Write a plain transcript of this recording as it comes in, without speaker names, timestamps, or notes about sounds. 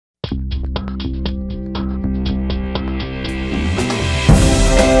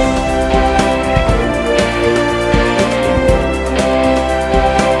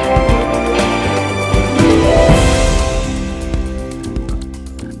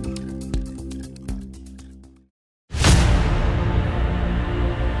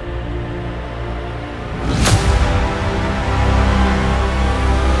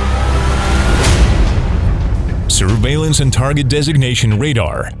Interference and Target Designation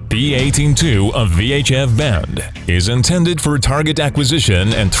Radar P-18-2 of VHF band is intended for target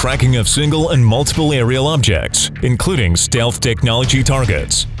acquisition and tracking of single and multiple aerial objects, including stealth technology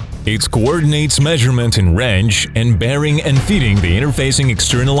targets. It coordinates measurement in range and bearing and feeding the interfacing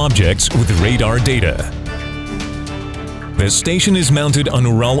external objects with radar data. The station is mounted on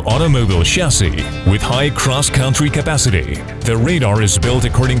Ural automobile chassis with high cross-country capacity. The radar is built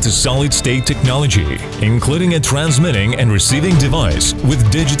according to solid-state technology, including a transmitting and receiving device with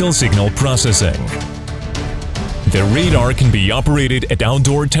digital signal processing. The radar can be operated at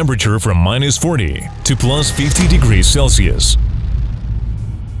outdoor temperature from -40 to +50 degrees Celsius.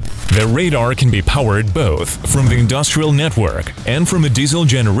 The radar can be powered both from the industrial network and from a diesel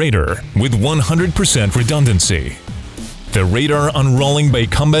generator with 100% redundancy. The radar unrolling by a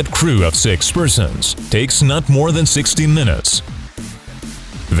combat crew of 6 persons takes not more than 60 minutes.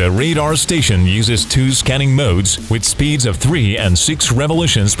 The radar station uses 2 scanning modes with speeds of 3 and 6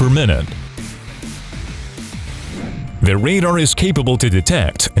 revolutions per minute. The radar is capable to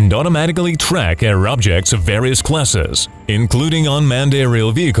detect and automatically track air objects of various classes, including unmanned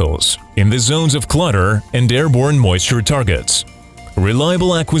aerial vehicles, in the zones of clutter and airborne moisture targets.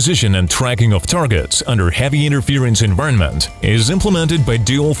 Reliable acquisition and tracking of targets under heavy interference environment is implemented by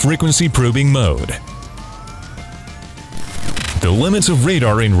dual-frequency probing mode. The limits of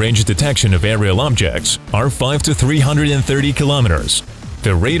radar in range detection of aerial objects are 5 to 330 kilometers.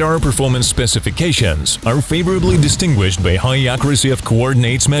 The radar performance specifications are favorably distinguished by high accuracy of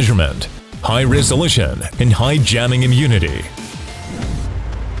coordinates measurement, high resolution, and high jamming immunity.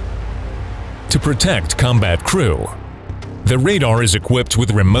 To protect combat crew, the radar is equipped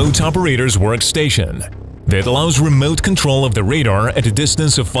with remote operator's workstation that allows remote control of the radar at a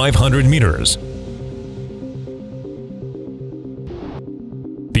distance of 500 meters.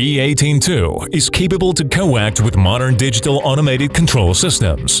 P-18-2 is capable to coact with modern digital automated control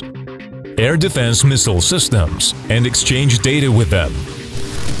systems, air defense missile systems, and exchange data with them.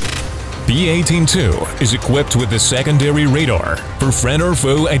 P-18-2 is equipped with a secondary radar for friend or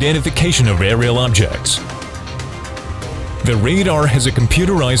foe identification of aerial objects. The radar has a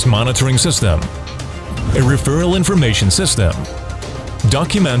computerized monitoring system, a referral information system,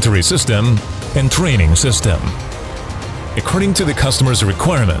 documentary system, and training system. According to the customer's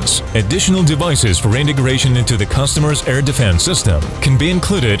requirements, additional devices for integration into the customer's air defense system can be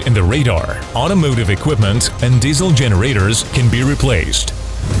included in the radar. Automotive equipment and diesel generators can be replaced.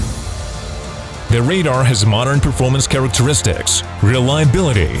 The radar has modern performance characteristics,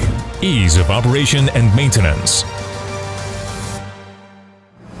 reliability, ease of operation and maintenance.